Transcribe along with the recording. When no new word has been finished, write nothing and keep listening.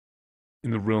In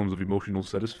the realms of emotional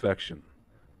satisfaction,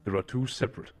 there are two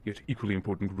separate yet equally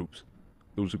important groups: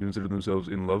 those who consider themselves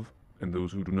in love and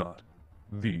those who do not.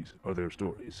 These are their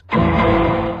stories.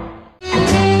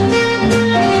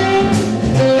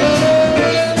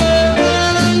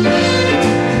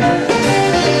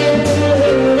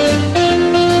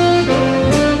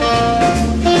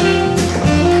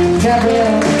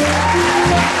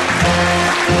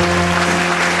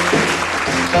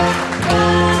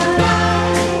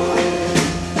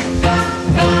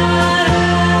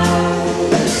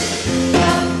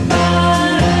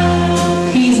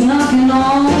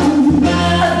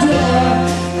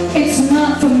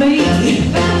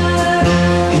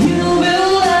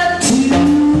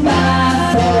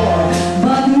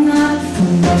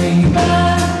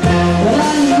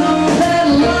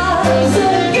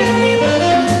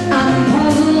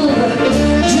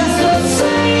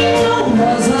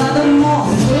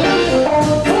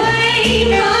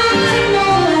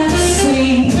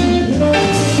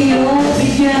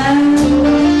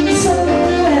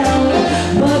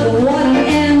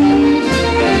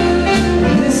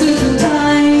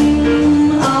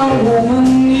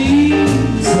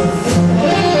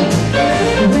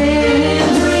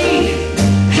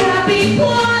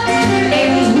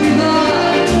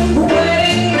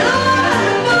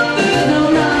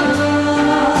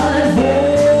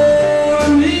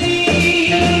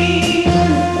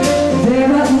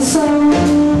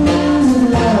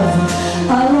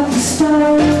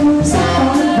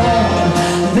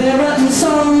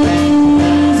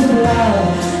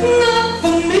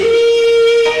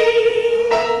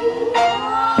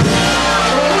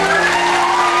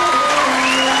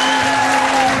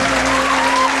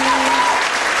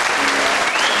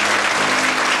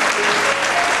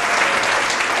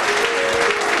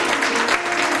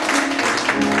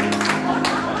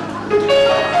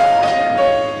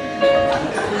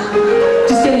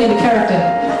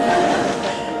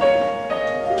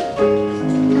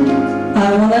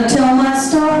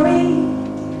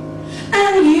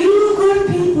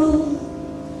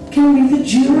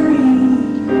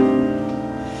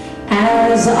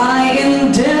 As I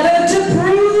endeavor to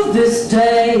prove this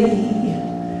day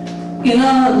in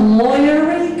a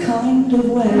lawyery kind of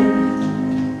way,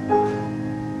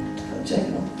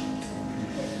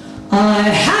 I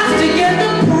have to get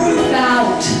the proof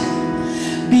out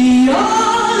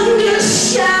beyond a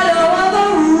shadow of a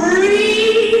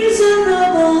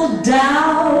reasonable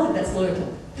doubt. That's lawyer.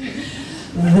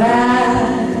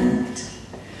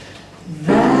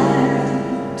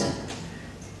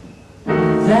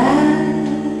 That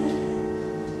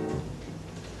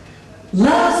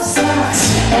love sucks,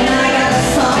 and I got a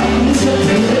song to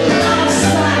prove it. Love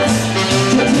sucks,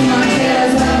 to do my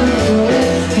cares out of it.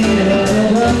 The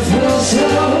evidence will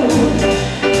show.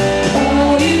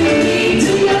 All you need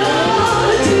to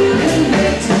know to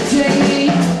convict Jamie.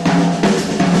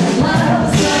 Love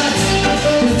sucks,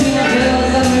 to do my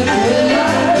cares out of it.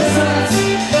 Love sucks,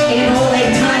 in all 8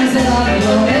 times that I've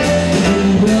blown it. You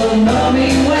will know me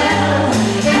well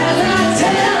as I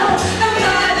tell, and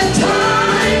by the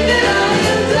time that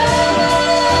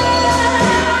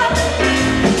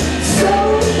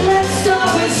let's start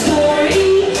with story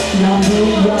number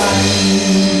 1.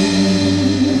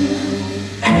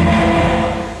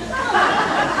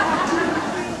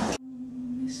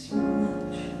 Miss you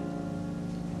much,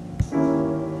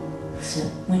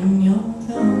 except when you're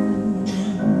gone.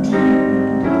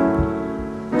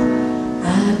 I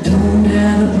don't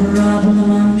have a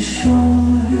problem, I'm sure.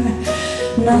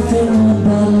 Nothing a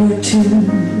bottle or two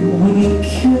will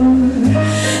cure.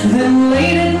 Then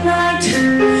late at night,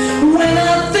 when I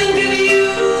think of you,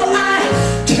 I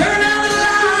turn out the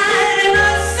light and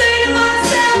I say to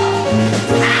myself,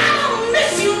 I don't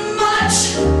miss you much,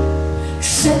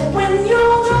 except when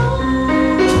you're gone.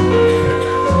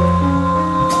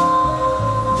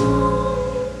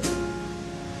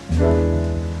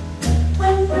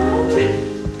 When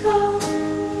you're gone.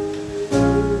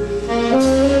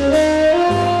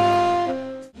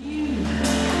 You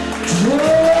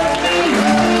drove me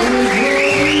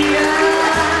out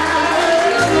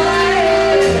of my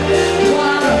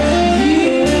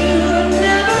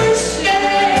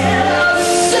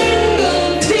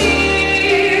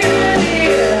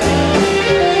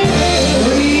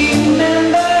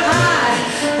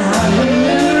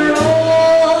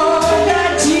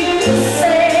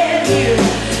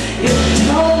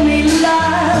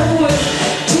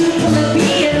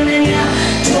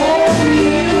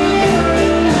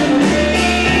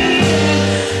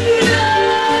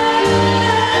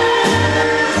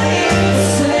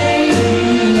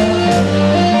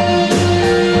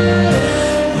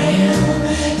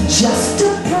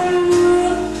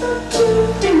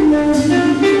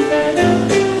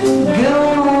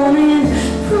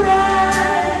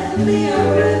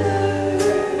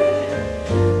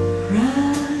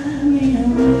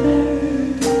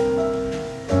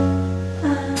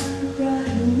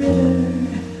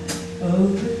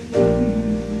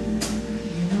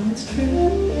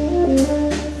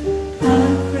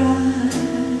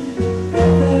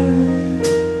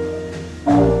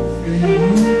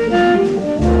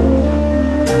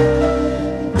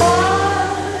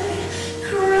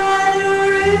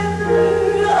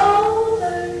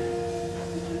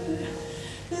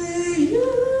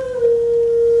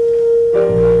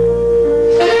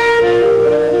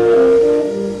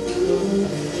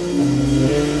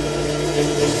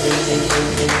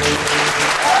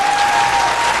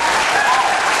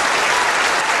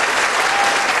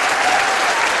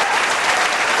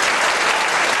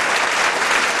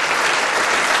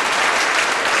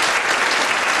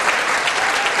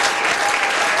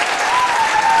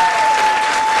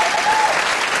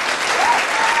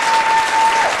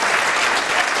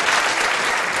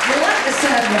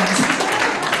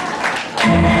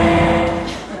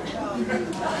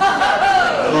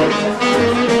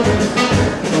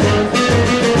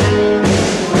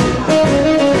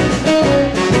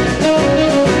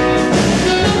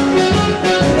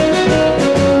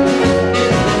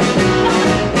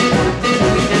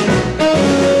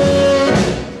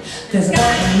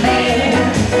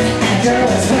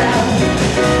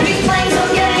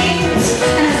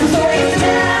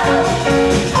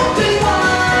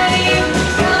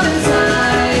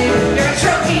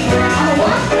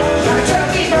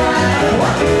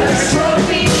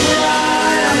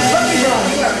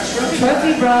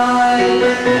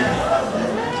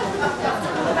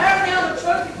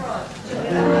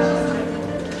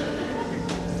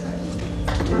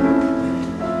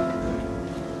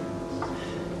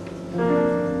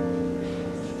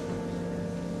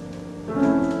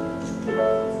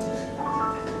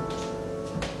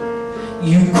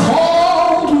You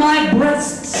called my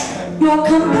breasts your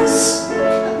compass.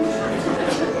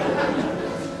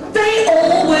 They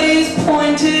always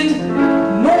pointed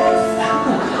north.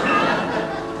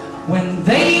 When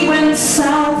they went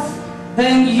south,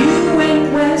 then you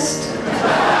went west.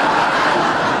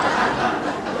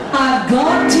 I've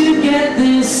got to get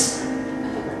this,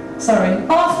 sorry,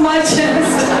 off my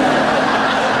chest.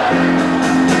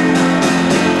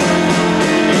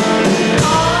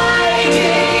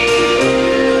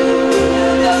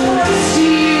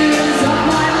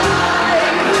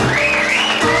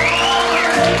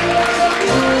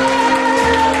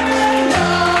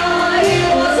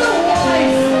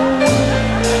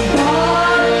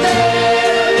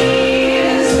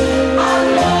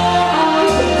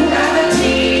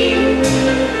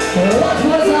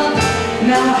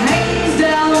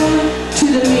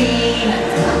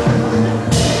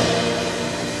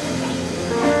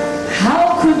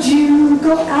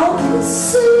 Out and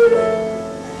see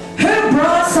her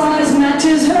bra size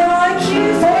matches her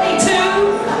IQ 42.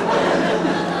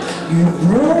 You've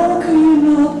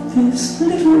broken up this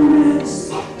little mess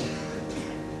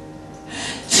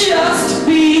just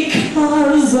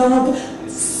because of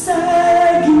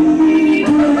saggy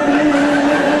breasts.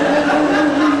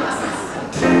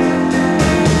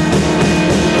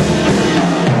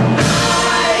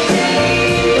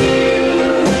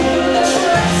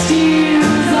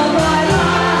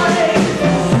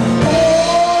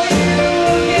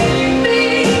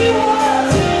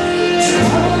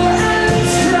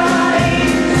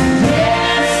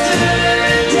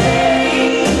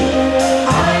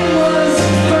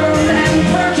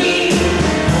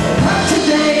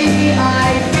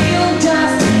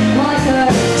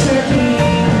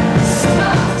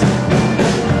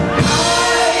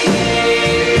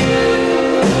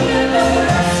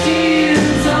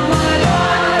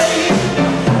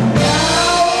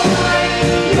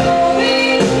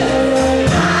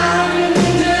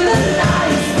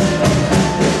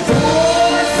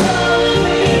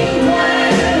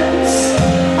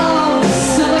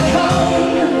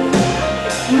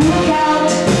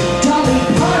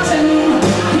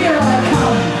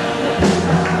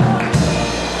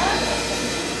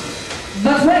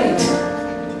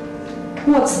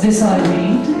 What's this I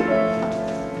read?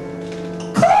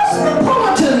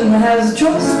 Cosmopolitan has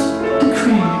just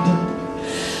decreed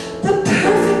the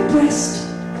perfect breast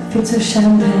fits a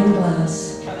champagne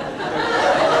glass.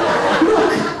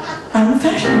 Look, I'm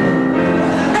fashionable.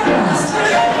 At last.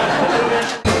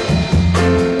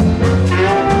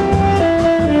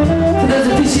 For those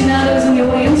aficionados in the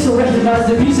audience who recognize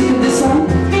the music of this song,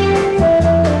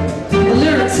 the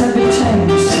lyrics have been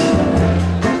changed.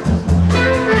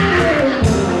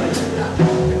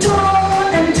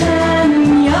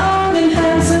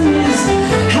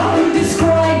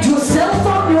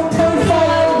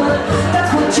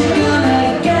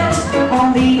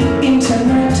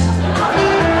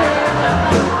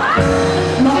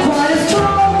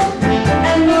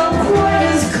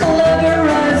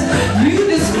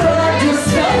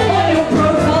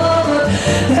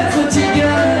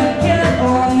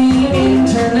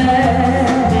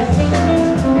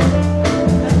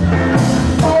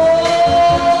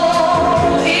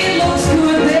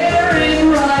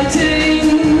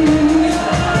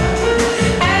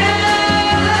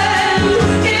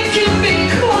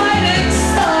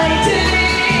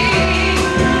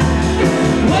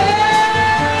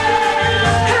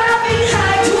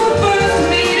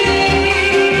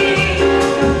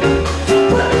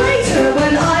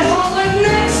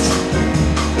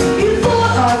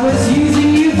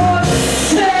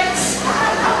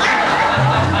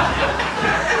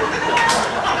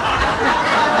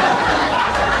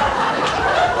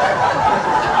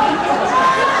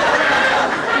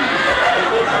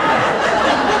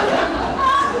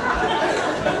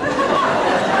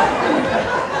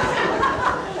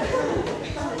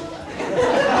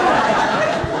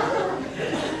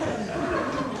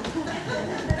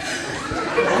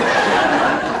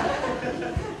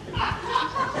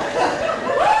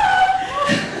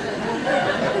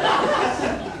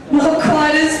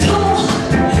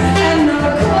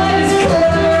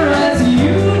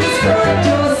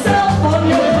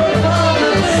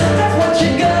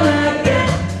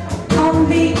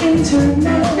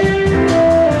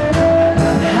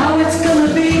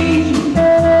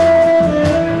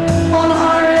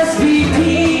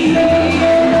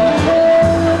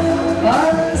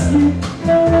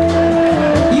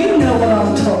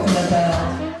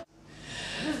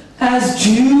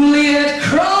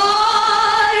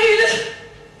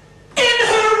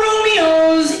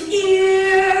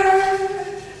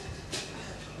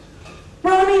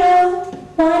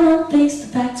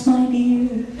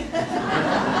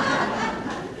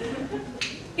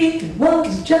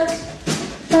 Just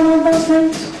one of those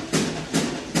things.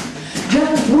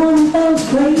 Just one of those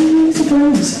crazy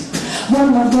things.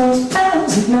 One of those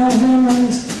thousand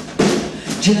memories.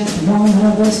 Just one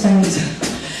of those things.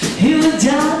 He was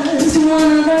just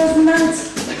one of those nights.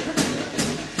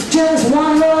 Just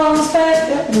one of those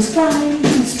fabulous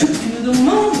flights. Trip to the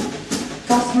moon,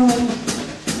 across the moon.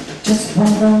 Just one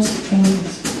of those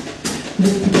things.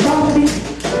 Little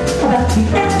body about the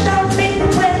end of me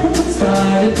when we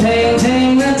started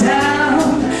painting the town.